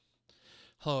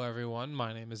Hello, everyone.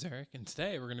 My name is Eric, and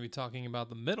today we're going to be talking about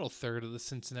the middle third of the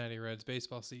Cincinnati Reds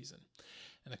baseball season.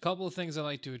 And a couple of things I'd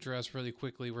like to address really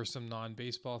quickly were some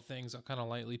non-baseball things. I'll kind of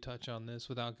lightly touch on this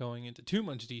without going into too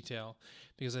much detail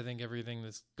because I think everything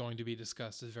that's going to be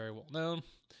discussed is very well known.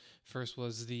 First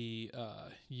was the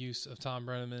use of Tom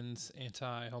Brenneman's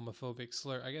anti-homophobic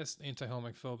slur. I guess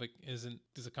anti-homophobic is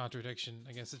a contradiction.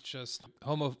 I guess it's just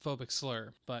homophobic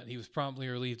slur. But he was promptly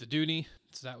relieved of duty,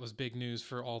 so that was big news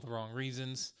for all the wrong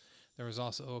reasons. There was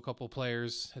also a couple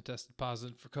players had tested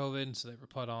positive for COVID, so they were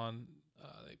put on.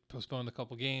 They postponed a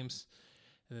couple games.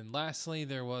 And then lastly,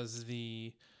 there was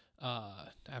the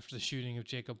after the shooting of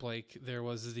Jacob Blake,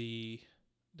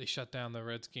 they shut down the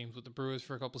Reds games with the Brewers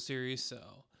for a couple series. So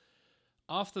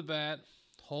off the bat,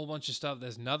 whole bunch of stuff that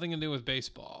has nothing to do with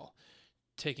baseball,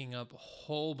 taking up a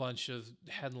whole bunch of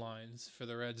headlines for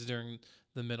the Reds during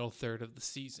the middle third of the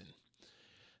season.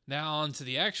 Now on to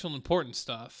the actual important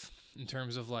stuff in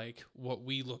terms of like what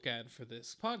we look at for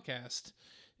this podcast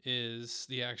is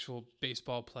the actual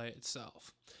baseball play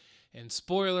itself. And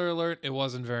spoiler alert, it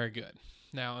wasn't very good.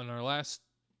 Now in our last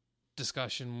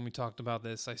discussion when we talked about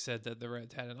this, I said that the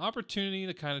Reds had an opportunity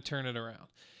to kind of turn it around.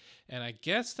 And I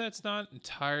guess that's not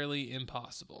entirely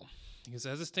impossible. Because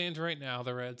as it stands right now,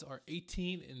 the Reds are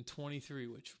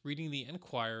 18-23, which reading the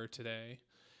Enquirer today,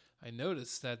 I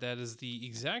noticed that is the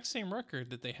exact same record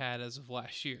that they had as of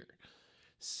last year.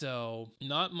 So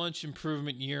not much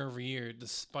improvement year over year,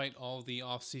 despite all the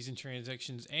off-season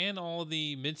transactions and all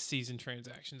the mid-season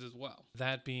transactions as well.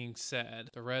 That being said,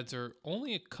 the Reds are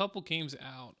only a couple games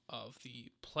out of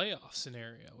the playoff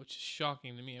scenario, which is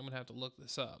shocking to me. I'm going to have to look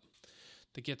this up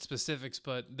to get specifics,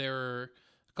 but there are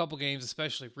a couple games,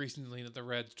 especially recently, that the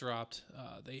Reds dropped.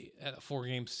 They had a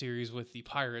 4-game series with the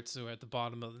Pirates, who are at the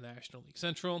bottom of the National League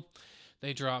Central.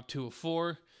 They dropped 2 of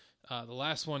 4. The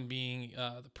last one being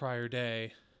the prior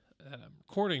day that I'm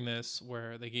recording this,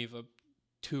 where they gave up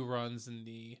 2 runs in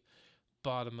the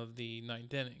bottom of the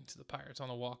 9th inning to the Pirates on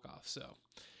a walk-off. So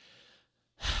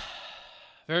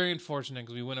very unfortunate,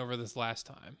 because we went over this last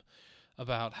time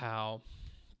about how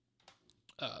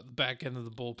the back end of the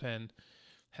bullpen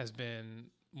has been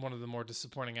one of the more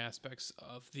disappointing aspects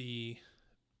of the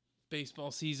baseball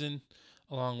season,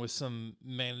 along with some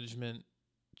management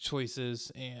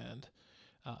choices and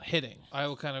hitting. I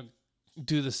will kind of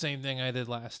do the same thing I did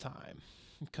last time.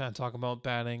 Kind of talk about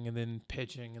batting and then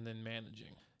pitching and then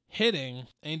managing. Hitting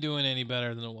ain't doing any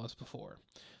better than it was before.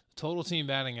 The total team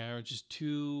batting average is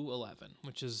 .211,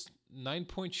 which is 9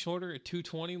 points shorter at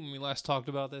 .220 when we last talked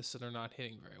about this, so they're not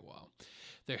hitting very well.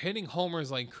 They're hitting homers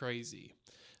like crazy.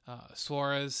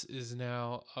 Suarez is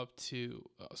now up to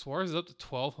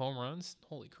 12 home runs.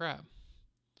 Holy crap.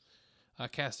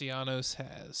 Castellanos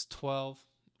has 12.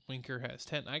 Winker has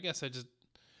 10. I guess I just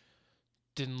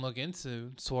didn't look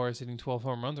into Suarez hitting 12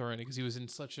 home runs already because he was in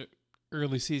such an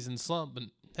early season slump. But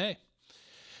hey,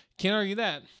 can't argue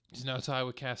that. He's now tied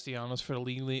with Castellanos for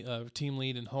the team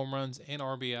lead in home runs and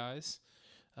RBIs.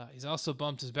 He's also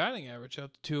bumped his batting average up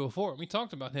to .204. We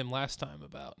talked about him last time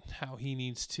about how he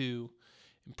needs to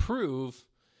improve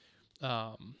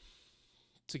to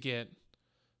get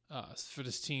for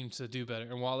this team to do better.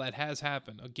 And while that has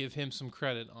happened, I'll give him some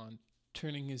credit on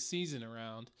turning his season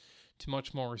around to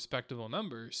much more respectable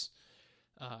numbers.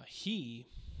 He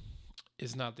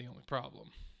is not the only problem.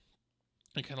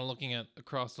 And kind of looking at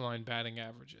across the line batting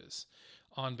averages,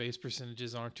 on base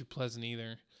percentages aren't too pleasant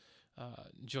either.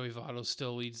 Joey Votto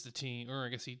still leads the team, or I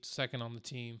guess he's second on the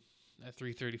team at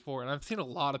 .334. And I've seen a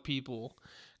lot of people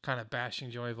kind of bashing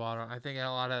Joey Votto. I think a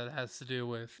lot of it has to do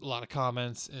with a lot of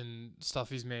comments and stuff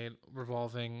he's made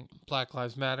revolving Black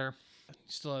Lives Matter.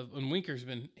 And Winker's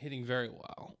been hitting very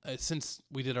well. Since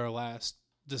we did our last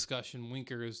discussion,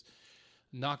 Winker has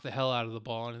knocked the hell out of the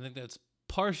ball, and I think that's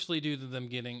partially due to them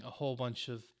getting a whole bunch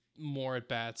of more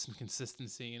at-bats and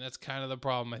consistency, and that's kind of the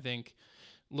problem, I think,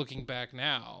 looking back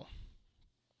now,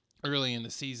 early in the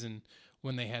season,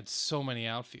 when they had so many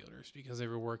outfielders, because they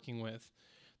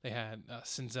had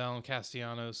Senzel and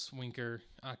Castellanos, Winker,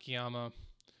 Akiyama,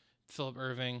 Phillip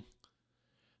Erving.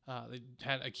 They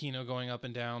had Aquino going up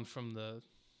and down from the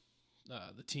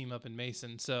team up in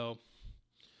Mason. So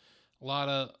a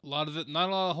whole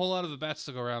lot of the bats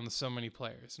to go around with so many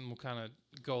players, and we'll kind of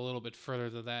go a little bit further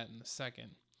to that in a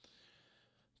second.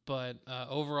 But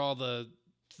overall, the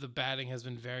batting has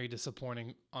been very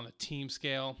disappointing on a team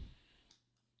scale.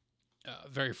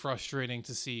 Very frustrating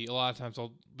to see. A lot of times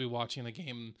I'll be watching the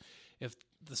game, if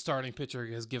the starting pitcher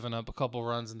has given up a couple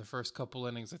runs in the first couple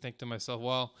innings, I think to myself,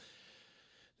 well,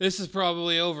 this is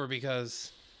probably over,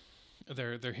 because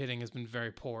their hitting has been very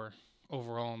poor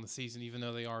overall in the season, even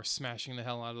though they are smashing the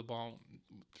hell out of the ball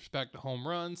with respect to home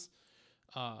runs.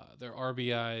 Their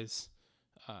RBIs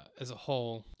as a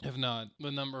whole have not,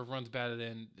 the number of runs batted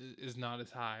in is not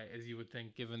as high as you would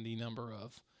think given the number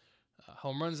of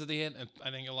home runs that they hit. And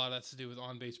I think a lot of that's to do with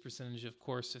on-base percentage. Of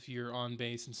course, if you're on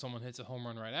base and someone hits a home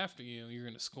run right after you, you're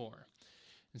going to score.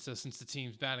 And so since the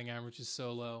team's batting average is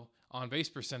so low, on-base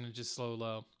percentage is so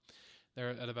low,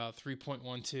 they're at about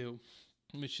 3.12,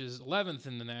 which is 11th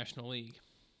in the National League.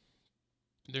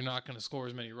 They're not going to score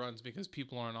as many runs because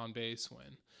people aren't on base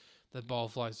when the ball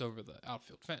flies over the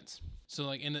outfield fence. So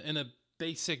like in a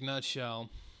basic nutshell,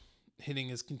 hitting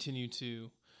has continued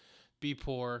to be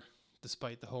poor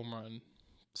despite the home run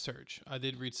surge. I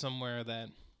did read somewhere that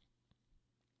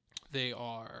they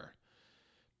are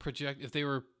if they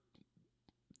were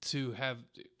to have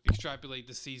extrapolate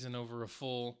the season over a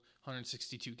full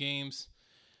 162 games,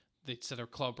 they'd set a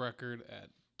club record at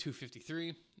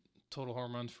 253 total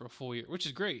home runs for a full year, which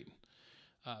is great.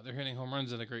 They're hitting home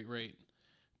runs at a great rate,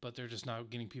 but they're just not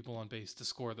getting people on base to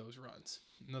score those runs.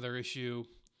 Another issue,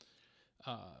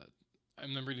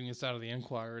 I'm reading this out of the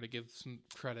Enquirer to give some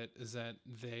credit, is that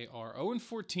they are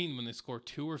 0-14 when they score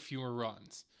 2 or fewer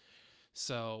runs.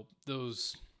 So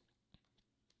those,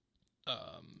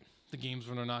 the games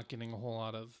when they're not getting a whole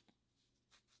lot of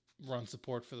run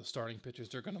support for the starting pitchers,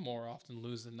 they're going to more often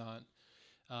lose than not.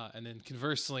 And then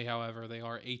conversely, however, they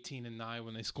are 18-9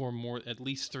 when they score at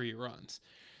least 3 runs.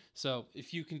 So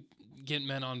if you can get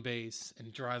men on base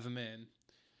and drive them in,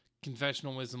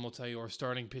 conventional wisdom will tell you our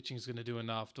starting pitching is going to do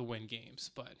enough to win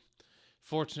games. But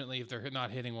fortunately, if they're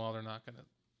not hitting well, they're not going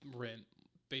to win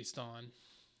based on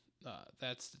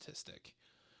that statistic.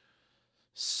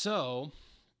 So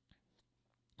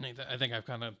I think I've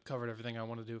kind of covered everything I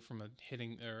want to do from a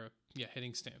hitting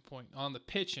standpoint. On the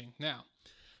pitching, now,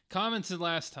 commented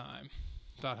last time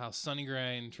about how Sonny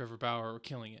Gray and Trevor Bauer were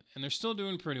killing it, and they're still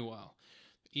doing pretty well.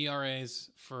 ERAs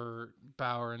for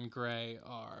Bauer and Gray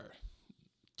are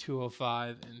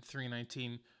 205 and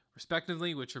 319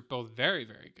 respectively, which are both very,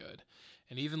 very good.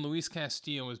 And even Luis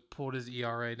Castillo has pulled his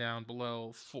ERA down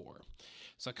below 4.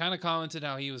 So I kind of commented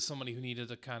how he was somebody who needed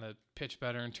to kind of pitch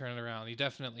better and turn it around. He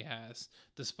definitely has.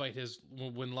 Despite his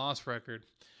win-loss record,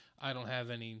 I don't have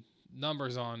any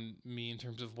numbers on me in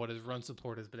terms of what his run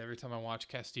support is, but every time I watch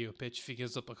Castillo pitch, if he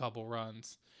gives up a couple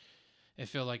runs, I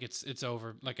feel like it's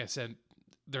over. Like I said,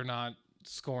 they're not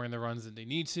scoring the runs that they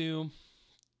need to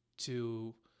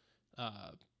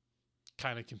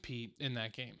kind of compete in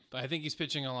that game. But I think he's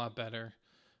pitching a lot better.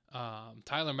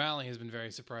 Tyler Mahle has been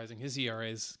very surprising. His ERA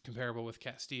is comparable with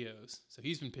Castillo's, so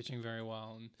he's been pitching very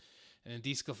well. And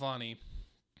DeSclafani,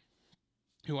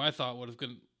 who I thought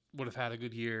would have had a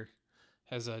good year,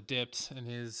 has dipped, and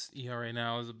his ERA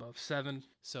now is above 7.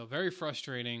 So very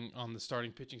frustrating on the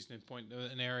starting pitching standpoint,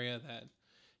 an area that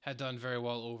had done very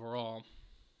well overall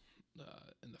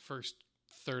in the first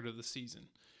third of the season.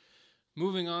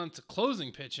 Moving on to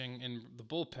closing pitching, in the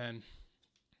bullpen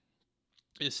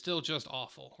is still just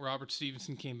awful. Robert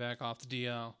Stevenson came back off the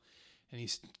DL, and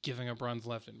he's giving up runs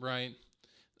left and right.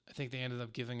 I think they ended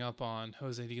up giving up on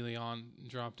Jose De Leon and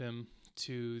dropped him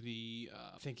to the,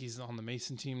 I think he's on the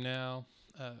Mason team now.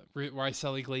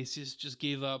 Raisel Iglesias just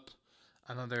gave up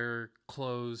another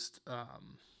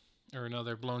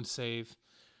another blown save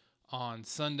on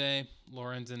Sunday.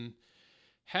 Lorenzen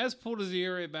has pulled his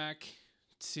ERA back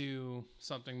to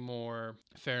something more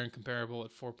fair and comparable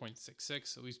at 4.66,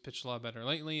 so he's pitched a lot better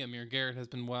lately. Amir Garrett has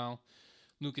been well.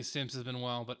 Lucas Sims has been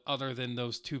well, but other than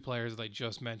those 2 players that I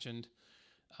just mentioned,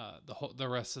 the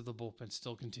rest of the bullpen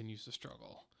still continues to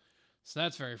struggle. So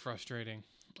that's very frustrating.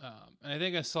 And I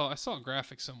think I saw a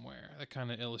graphic somewhere that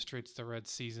kind of illustrates the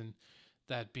Reds season,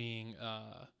 that being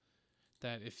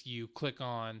that if you click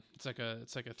on, it's like a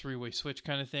 3-way switch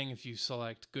kind of thing. If you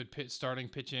select good starting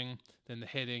pitching, then the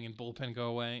hitting and bullpen go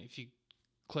away. If you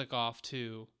click off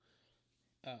to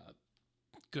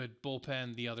good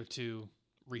bullpen, the other 2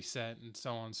 reset, and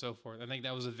so on and so forth. I think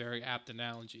that was a very apt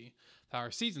analogy of how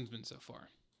our season's been so far.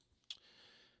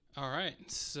 All right,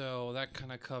 so that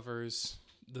kind of covers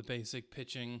the basic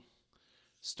pitching.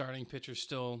 Starting pitcher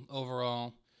still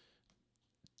overall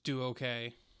do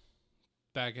okay.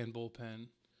 Back end bullpen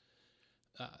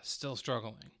still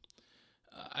struggling.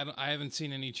 I haven't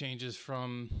seen any changes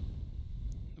from.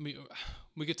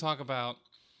 We could talk about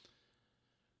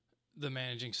the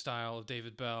managing style of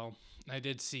David Bell. I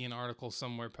did see an article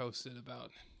somewhere posted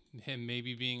about him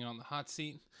maybe being on the hot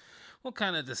seat. We'll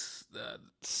kind of just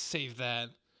save that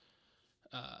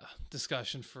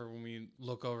discussion for when we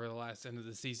look over the last end of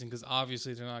the season, because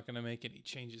obviously they're not going to make any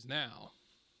changes now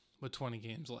with 20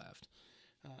 games left.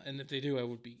 And if they do, I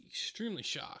would be extremely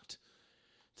shocked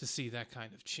to see that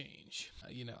kind of change.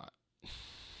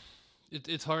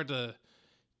 It's hard to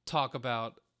talk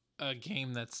about a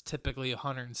game that's typically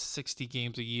 160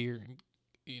 games a year and,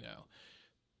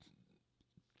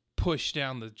 push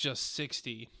down to just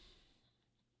 60,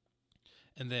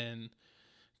 and then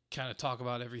kind of talk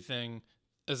about everything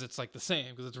as it's like the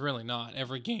same, because it's really not.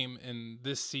 Every game in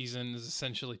this season is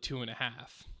essentially 2.5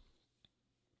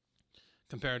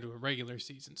 compared to a regular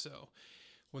season. So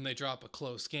when they drop a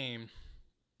close game,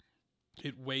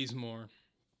 it weighs more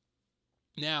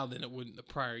now than it would in the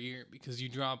prior year, because you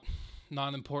drop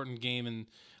non-important game in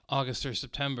August or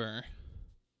September,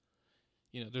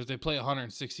 they play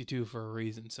 162 for a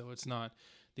reason, so it's not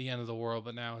the end of the world.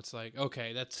 But now it's like,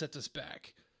 okay, that sets us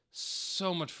back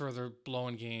so much further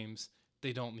blowing games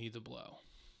they don't need to blow.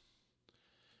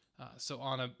 So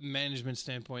on a management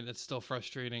standpoint, that's still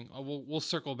frustrating. We'll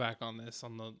circle back on this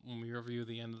when we review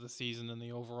the end of the season and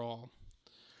the overall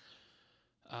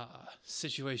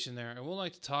situation there. I would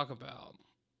like to talk about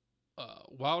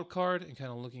wild card and kind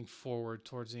of looking forward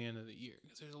towards the end of the year,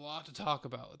 because there's a lot to talk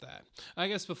about with that. I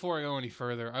guess before I go any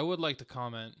further, I would like to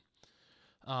comment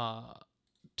in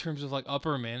terms of like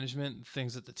upper management,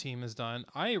 things that the team has done.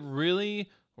 I really,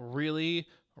 really,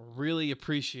 really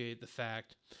appreciate the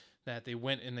fact that they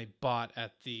went and they bought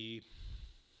at the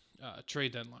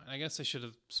trade deadline. I guess I should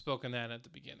have spoken that at the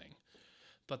beginning.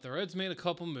 But the Reds made a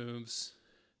couple moves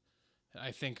that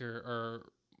I think are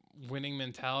winning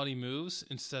mentality moves,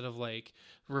 instead of like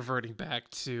reverting back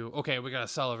to, okay, we got to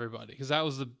sell everybody. Because that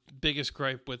was the biggest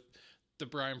gripe with the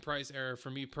Brian Price era for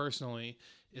me personally,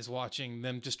 is watching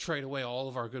them just trade away all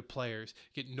of our good players,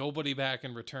 get nobody back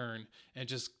in return, and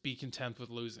just be content with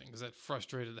losing, because that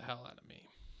frustrated the hell out of me.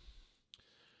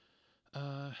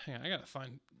 Hang on, I gotta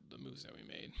find the moves that we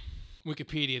made.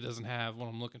 Wikipedia doesn't have what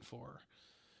I'm looking for,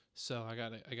 so I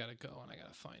gotta go and I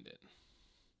gotta find it.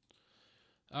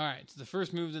 All right, so the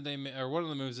first move that they made, or one of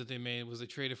the moves that they made, was they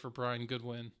traded for Brian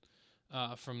Goodwin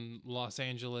from Los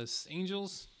Angeles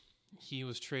Angels. He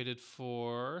was traded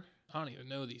for, I don't even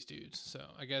know these dudes, so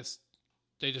I guess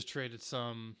they just traded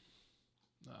some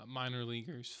minor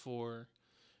leaguers for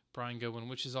Brian Goodwin,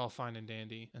 which is all fine and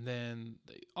dandy. And then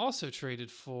they also traded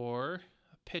for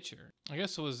a pitcher. I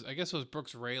guess it was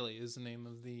Brooks Raley is the name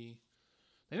of the.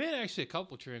 They made actually a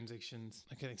couple transactions.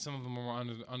 I think some of them were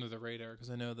under the radar, because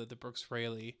I know that the Brooks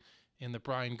Raley and the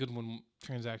Brian Goodwin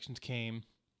transactions came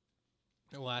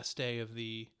the last day of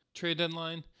the trade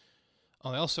deadline.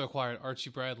 They also acquired Archie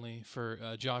Bradley for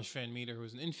Josh Van Meter, who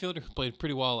was an infielder who played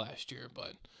pretty well last year,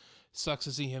 but sucks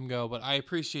to see him go. But I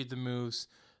appreciate the moves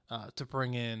to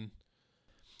bring in.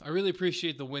 I really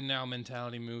appreciate the win now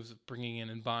mentality moves of bringing in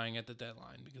and buying at the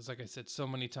deadline, because like I said so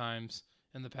many times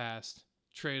in the past,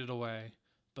 traded away.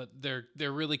 But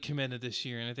they're really committed this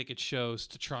year, and I think it shows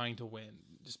to trying to win.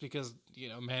 Just because,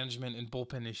 management and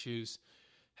bullpen issues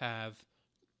have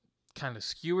kind of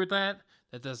skewered that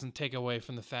doesn't take away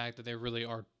from the fact that they really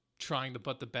are trying to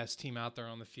put the best team out there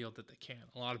on the field that they can.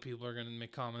 A lot of people are going to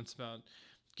make comments about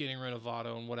getting rid of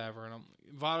Votto and whatever, and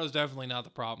Votto's definitely not the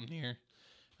problem here.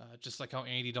 Just like how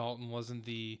Andy Dalton wasn't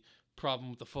the problem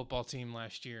with the football team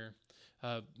last year.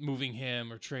 Moving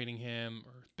him or trading him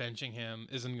or benching him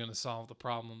isn't going to solve the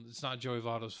problem. It's not Joey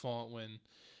Votto's fault when,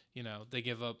 they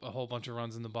give up a whole bunch of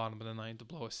runs in the bottom of the ninth to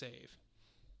blow a save.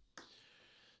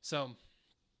 So,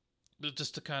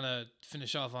 just to kind of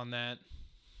finish off on that,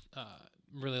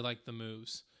 really like the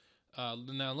moves.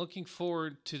 Now, looking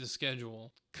forward to the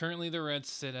schedule. Currently, the Reds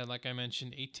sit at, like I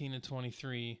mentioned,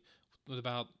 18-23 with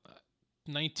about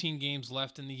 19 games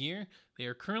left in the year. They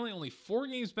are currently only 4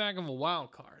 games back of a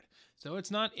wild card. So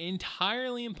it's not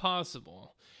entirely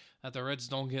impossible that the Reds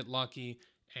don't get lucky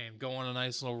and go on a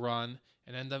nice little run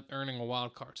and end up earning a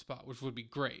wild card spot, which would be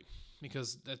great,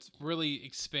 because that's really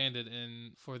expanded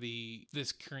for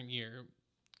this current year,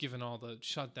 given all the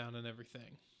shutdown and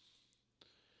everything.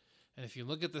 And if you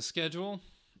look at the schedule,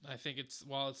 I think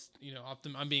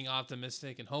I'm being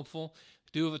optimistic and hopeful.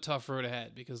 They do have a tough road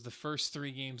ahead, because the first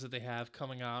 3 games that they have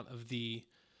coming out of the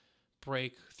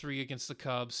break, 3 against the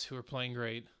Cubs, who are playing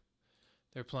great.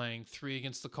 They're playing 3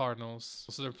 against the Cardinals.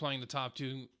 So they're playing the top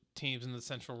 2 teams in the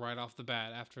Central right off the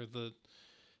bat after the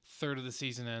third of the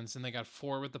season ends. And they got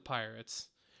 4 with the Pirates,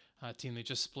 a team they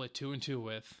just split 2-2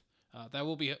 with. That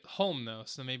will be at home, though,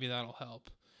 so maybe that'll help.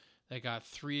 They got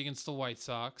 3 against the White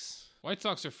Sox. White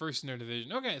Sox are first in their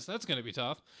division. Okay, so that's going to be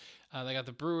tough. They got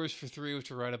the Brewers for 3, which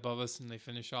are right above us, and they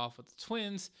finish off with the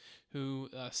Twins, who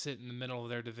sit in the middle of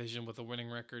their division with a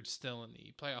winning record still in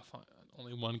the playoff hunt.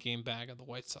 Only 1 game back of the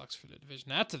White Sox for the division.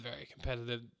 That's a very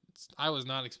competitive. I was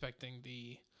not expecting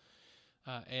the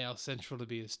AL Central to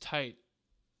be as tight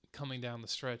coming down the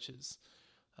stretch as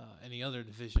any other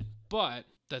division, but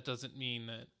that doesn't mean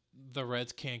that the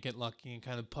Reds can't get lucky and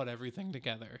kind of put everything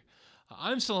together.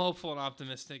 I'm still hopeful and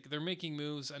optimistic. They're making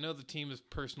moves. I know the team is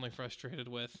personally frustrated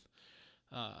with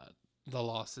the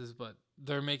losses, but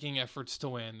they're making efforts to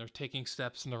win. They're taking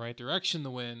steps in the right direction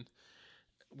to win.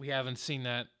 We haven't seen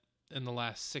that in the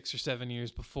last 6 or 7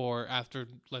 years before, after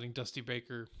letting Dusty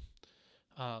Baker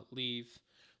leave.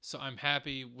 So I'm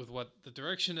happy with what the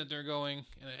direction that they're going,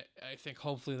 and I think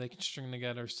hopefully they can string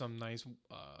together some nice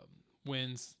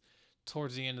wins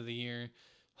towards the end of the year.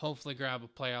 Hopefully grab a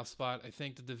playoff spot. I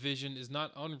think the division is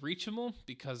not unreachable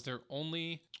because they're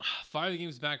only 5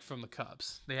 games back from the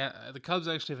Cubs. The Cubs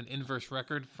actually have an inverse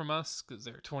record from us because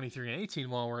they're 23-18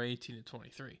 while we're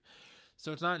 18-23.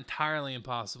 So it's not entirely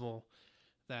impossible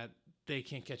that they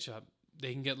can't catch up.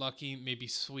 They can get lucky, maybe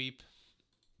sweep.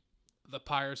 The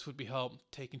Pirates would be helped,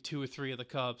 taking 2 or 3 of the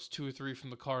Cubs, 2 or 3 from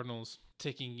the Cardinals,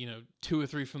 taking 2 or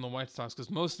 3 from the White Sox, because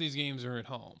most of these games are at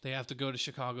home. They have to go to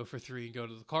Chicago for 3, go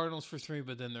to the Cardinals for 3,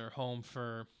 but then they're home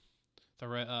for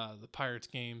the Pirates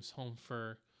games, home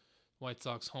for White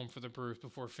Sox, home for the Brewers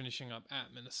before finishing up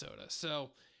at Minnesota.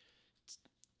 So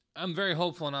I'm very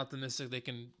hopeful and optimistic they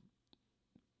can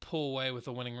pull away with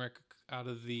a winning record out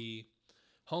of the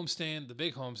homestand, the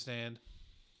big homestand.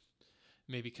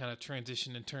 Maybe kind of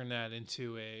transition and turn that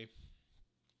into a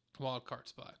wild card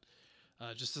spot.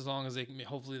 Just as long as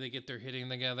hopefully they get their hitting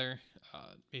together.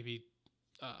 Maybe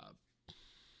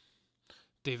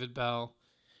David Bell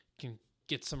can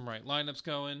get some right lineups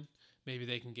going. Maybe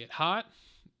they can get hot.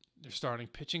 Their starting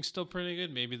pitching still pretty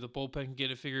good. Maybe the bullpen can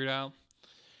get it figured out.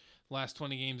 Last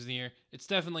 20 games of the year, it's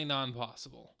definitely not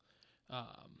impossible.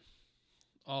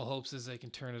 All hopes is they can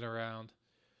turn it around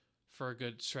for a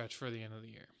good stretch for the end of the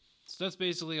year. So that's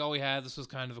basically all we had. This was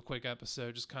kind of a quick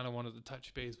episode, just kind of wanted to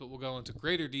touch base, but we'll go into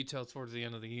greater detail towards the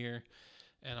end of the year,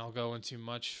 and I'll go into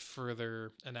much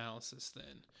further analysis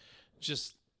then.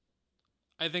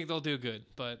 I think they'll do good,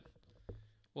 but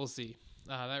we'll see.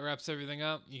 That wraps everything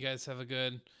up. You guys have a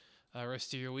good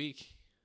rest of your week,